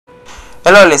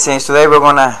Hello listeners, today we're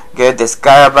gonna get the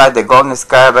Scarab, the golden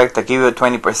Scarab to give you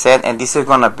 20%, and this is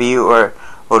gonna be our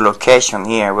location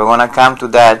here. We're gonna come to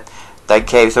that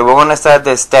cave. So we're gonna start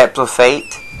the steps of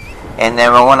fate, and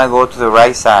then we're gonna go to the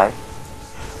right side.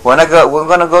 We're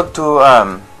gonna go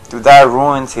to that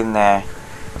ruins in there,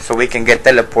 so we can get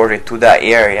teleported to that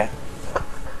area.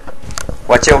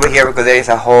 Watch over here because there is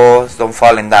a hole. Don't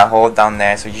fall in that hole down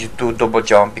there. So you do double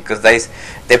jump because they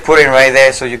put it right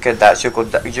there so you could die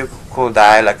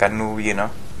like a noob, you know.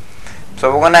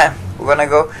 So we're gonna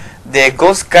go. The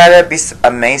gold scarab is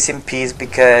amazing piece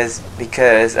because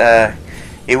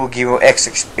it will give you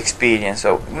extra experience.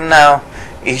 So now,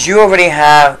 if you already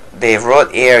have the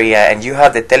road area and you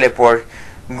have the teleport,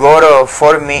 go to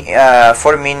 4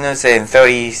 minutes and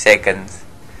 30 seconds.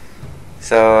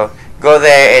 So go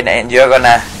there and you're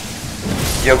gonna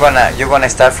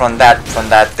start from that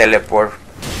teleport,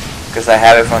 because I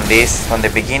have it from the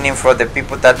beginning for the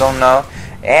people that don't know,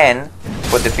 and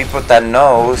for the people that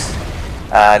knows,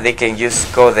 they can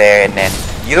just go there, and then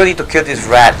you don't need to kill this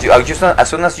rat. As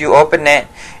soon as you open it,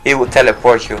 it will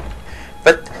teleport you.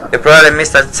 But the problem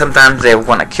is that sometimes they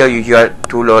wanna kill you. You are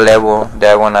too low level.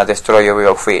 They wanna destroy you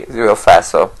real fast.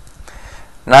 So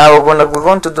now what we're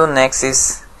going to do next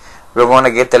is we're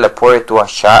gonna get teleported to a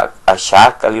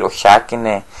little shack in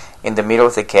the middle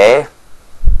of the cave.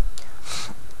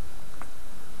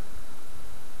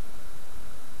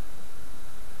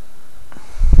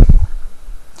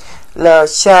 Love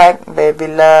shack, baby,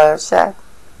 love shack.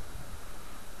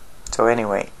 So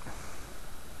anyway,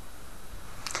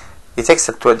 this takes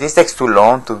too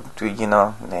long to you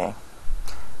know, the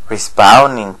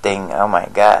respawning thing. Oh my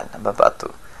god, I'm about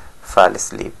to fall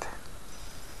asleep.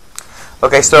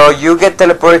 Okay, so you get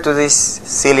teleported to this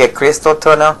silly crystal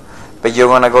tunnel, but you're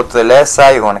gonna go to the left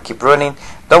side. You're gonna keep running.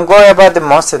 Don't worry about the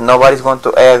monsters. Nobody's going to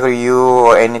aggro you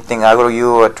or anything, aggro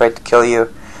you or try to kill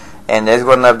you. And there's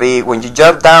gonna be, when you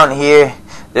jump down here,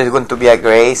 there's going to be a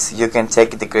grace. You can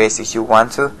take the grace if you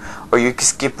want to, or you can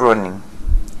keep running.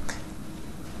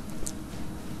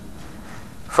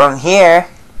 From here,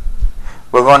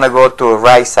 we're gonna go to the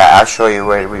right side. I'll show you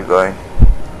where we're going.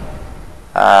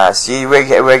 See, we're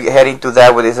heading to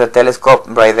that with this telescope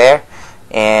right there,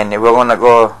 and we're gonna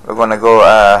go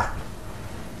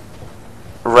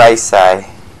right side.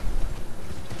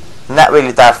 Not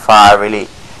really that far, really.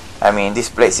 I mean, this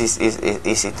place is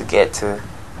easy to get to.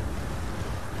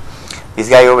 This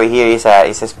guy over here is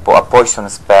a poison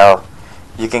spell.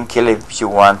 You can kill it if you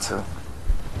want to.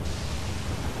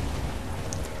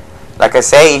 Like I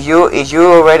say, if you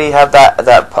already have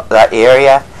that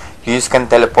area, you just can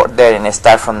teleport there and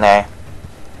start from there.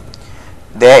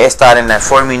 There is starting at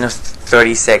 4 minutes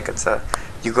 30 seconds. So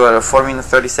you go to 4 minutes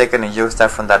 30 seconds and you start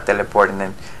from that teleport, and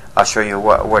then I'll show you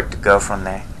where to go from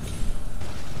there.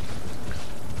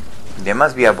 There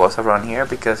must be a boss around here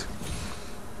because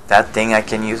that thing I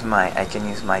can use my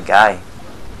guy.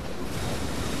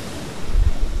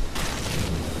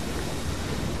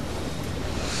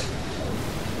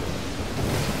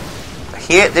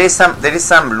 Here there is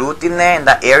some loot in there in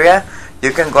that area.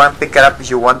 You can go and pick it up if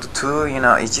you want to. You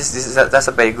know, it's just that's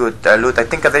a very good loot. I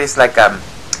think there is like a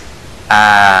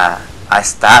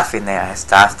staff in there. A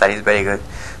staff that is very good.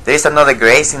 There is another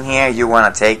grace in here. You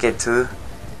wanna take it too.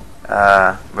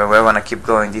 But we're gonna keep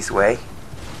going this way.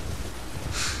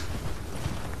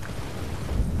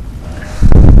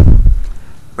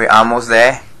 We're almost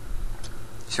there.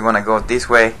 So you wanna go this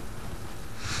way.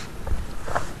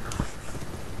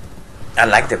 I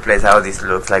like the place how this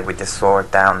looks like with the sword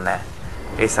down there.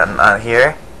 There's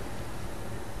here.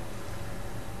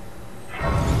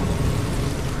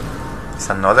 There's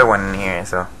another one in here,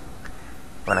 so I'm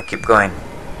gonna keep going.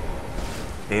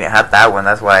 Didn't have that one,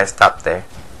 that's why I stopped there.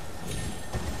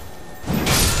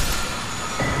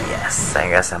 Yes, I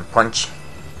got some punch.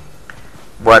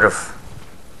 What of?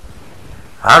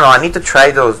 I don't know. I need to try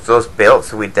those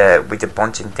belts with the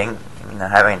punching thing. I mean, I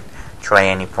haven't tried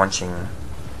any punching.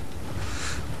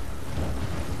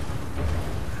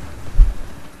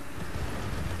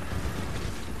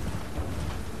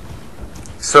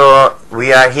 So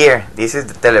we are here. This is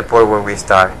the teleport where we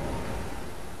start.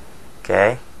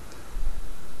 Okay.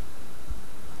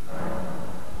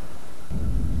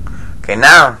 Okay,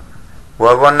 now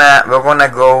we're gonna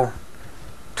go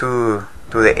to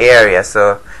the area.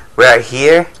 So we are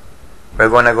here. We're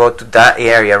gonna go to that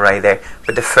area right there.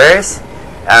 But the first,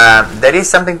 there is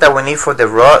something that we need for the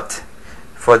rot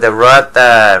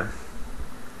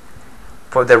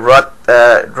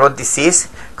disease.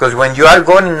 Because when you are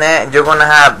going in there, you're gonna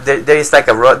have there is like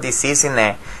a rot disease in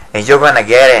there, and you're gonna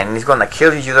get it, and it's gonna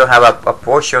kill you. You don't have a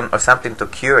potion or something to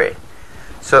cure it.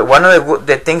 So one of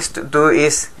the things to do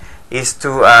is is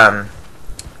to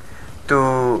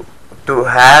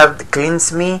have the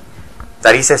cleanse me.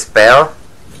 That is a spell.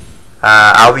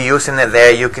 I'll be using it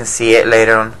there. You can see it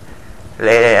later on,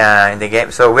 in the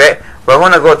game. So we're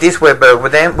gonna go this way,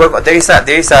 but then there is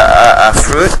a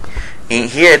fruit in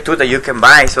here too that you can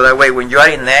buy. So that way, when you are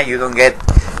in there, you don't get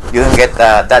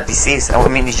that disease. I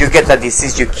mean, if you get that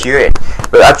disease, you cure it.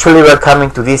 But actually, we're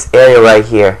coming to this area right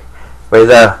here, where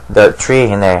the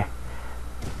tree in there.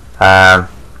 But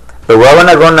we're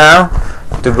gonna go now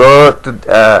to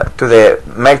the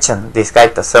merchant, this guy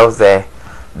that sells the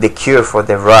cure for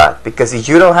the rot. Because if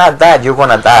you don't have that, you're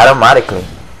gonna die automatically.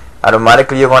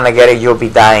 Automatically, you're gonna get it. You'll be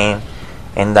dying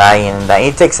and dying and dying.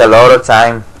 It takes a lot of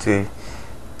time to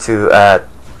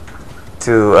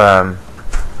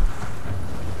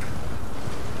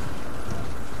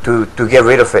get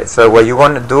rid of it. So what you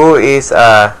want to do is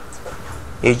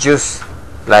just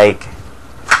like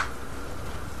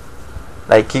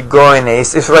keep going.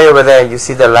 It's right over there. You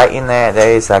see the light in there?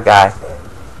 There is a guy.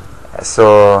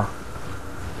 So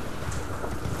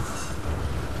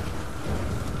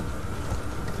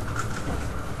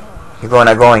you're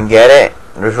gonna go and get it.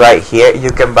 It's right here.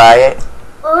 You can buy it.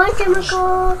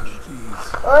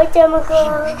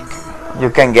 You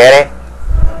can get it.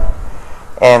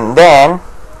 And then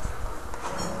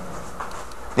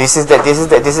this is the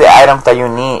item that you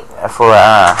need for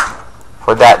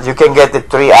that. You can get the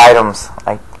 3 items.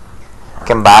 Like, you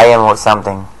can buy them or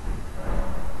something.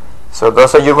 So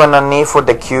those are you gonna need for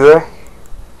the cure.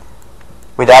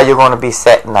 With that, you're gonna be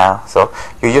set now. So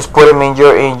you just put them in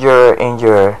your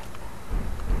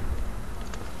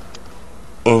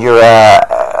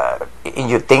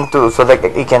thing so that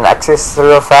it can access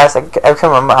real fast. I can't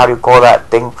remember how you call that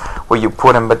thing where you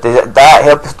put them, but that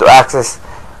helps to access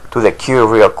to the queue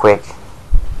real quick.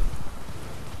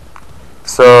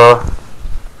 So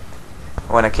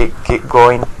I want to keep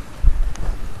going.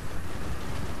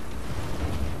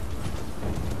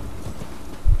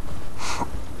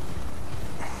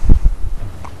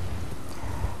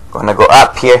 Gonna go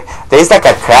up here. There is like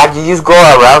a crack. You just go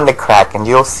around the crack and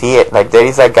you'll see it. Like there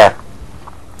is like a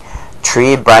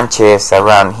tree branches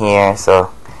around here,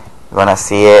 so you're gonna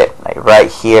see it like right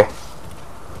here.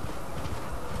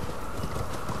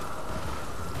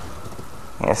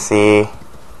 You see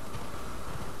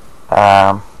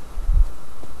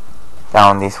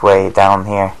down this way, down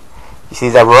here. You see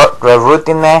the root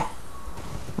in there?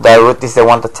 That root is the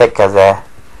one to take us there.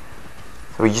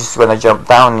 So we're just gonna jump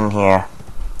down in here.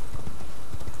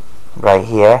 Right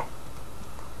here.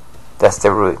 That's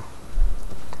the root.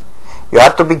 You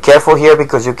have to be careful here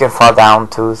because you can fall down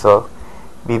too, so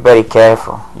be very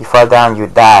careful. You fall down, you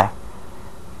die.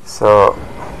 So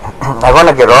I'm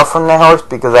gonna get off from the horse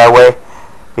because that way,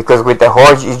 because with the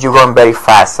horse you're going very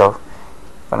fast. So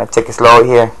I'm gonna take it slow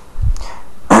here.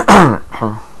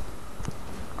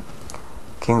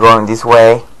 Keep going this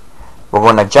way. We're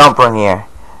gonna jump on here.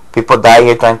 People die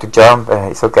here trying to jump.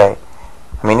 It's okay.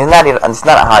 I mean, it's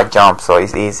not a hard jump, so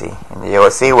it's easy. And you will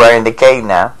see we're in the cave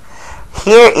now.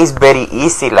 Here is very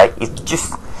easy. Like it's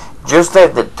just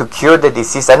to cure the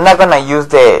disease. I'm not gonna use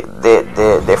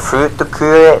the fruit to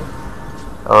cure it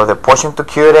or the potion to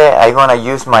cure it. I'm gonna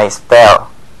use my spell.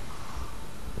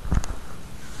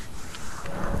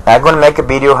 I'm gonna make a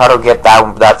video how to get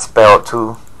that spell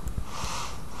too.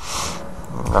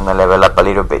 I'm gonna level up a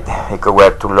little bit because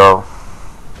we're too low.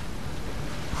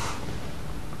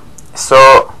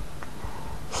 So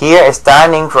here,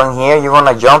 starting from here, you're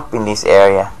gonna jump in this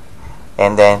area,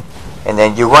 and then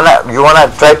you're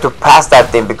gonna try to pass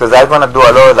that thing because that's gonna do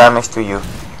a lot of damage to you.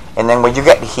 And then when you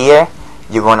get here,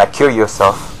 you're gonna cure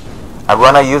yourself. I'm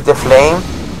gonna use the flame,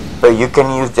 but you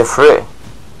can use the fruit.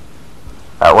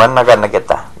 We're not gonna get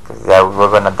that because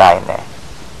we're gonna die in there.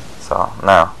 So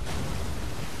no.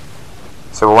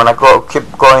 So we're gonna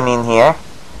keep going in here.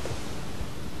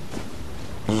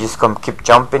 You just gonna keep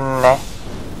jumping in there,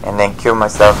 and then cure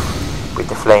myself with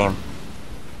the flame.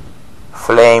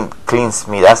 Flame cleans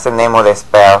me. That's the name of the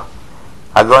spell.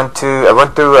 I'm going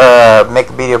to make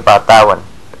a video about that one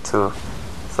too,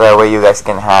 so that way you guys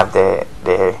can have the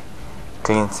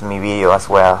cleans me video as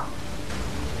well.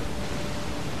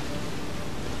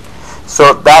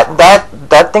 So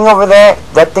that thing over there,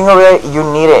 you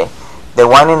need it. The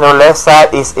one in the left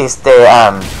side is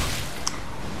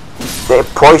the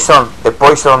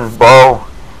poison bow,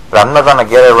 but I'm not gonna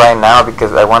get it right now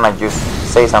because I wanna just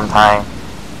save some time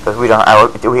because we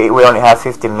only have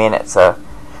 15 minutes. So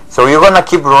you're gonna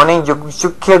keep running. You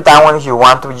should kill that one if you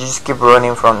want to. You just keep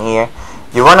running from here.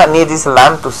 You're gonna need this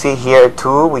lamp to see here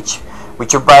too, which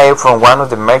you buy from one of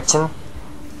the merchants.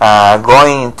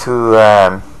 Going to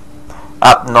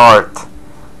up north.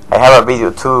 I have a video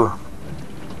too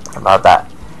about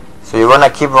that. So you're gonna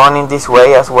keep running this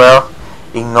way as well.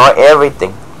 Ignore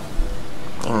everything.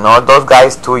 Ignore those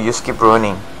guys too. Just keep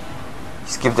running.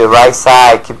 Just keep the right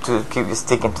side. Keep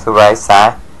sticking to the right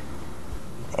side.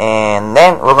 And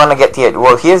then we're gonna get here.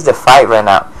 Well, here's the fight right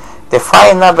now. The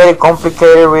fight is not very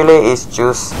complicated really. It's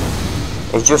just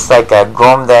like a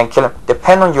go there and kill him.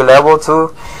 Depend on your level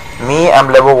too. Me,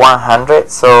 I'm level 100,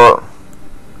 so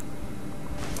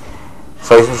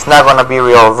it's not gonna be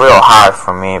real hard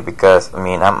for me, because I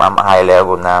mean I'm high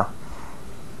level now,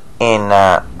 and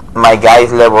my guy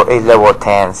is level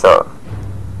 10, so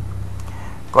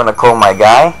I'm gonna call my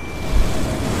guy.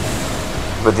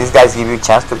 But these guys give you a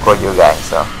chance to call your guy,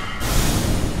 so.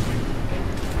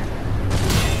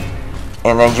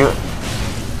 And then you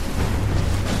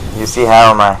see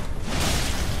how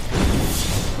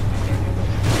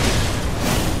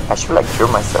I should like cure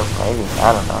myself, maybe,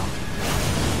 I don't know.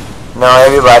 No,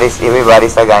 everybody's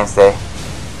against it.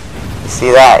 You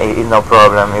see that? It's no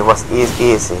problem. It was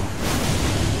easy. It's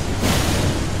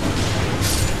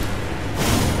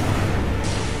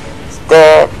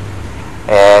dead.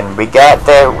 And we got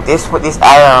this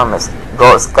item is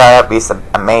gold scarab. Is an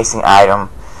amazing item,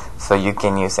 so you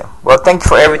can use it. Well, thank you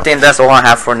for everything. That's all I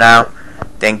have for now.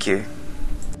 Thank you.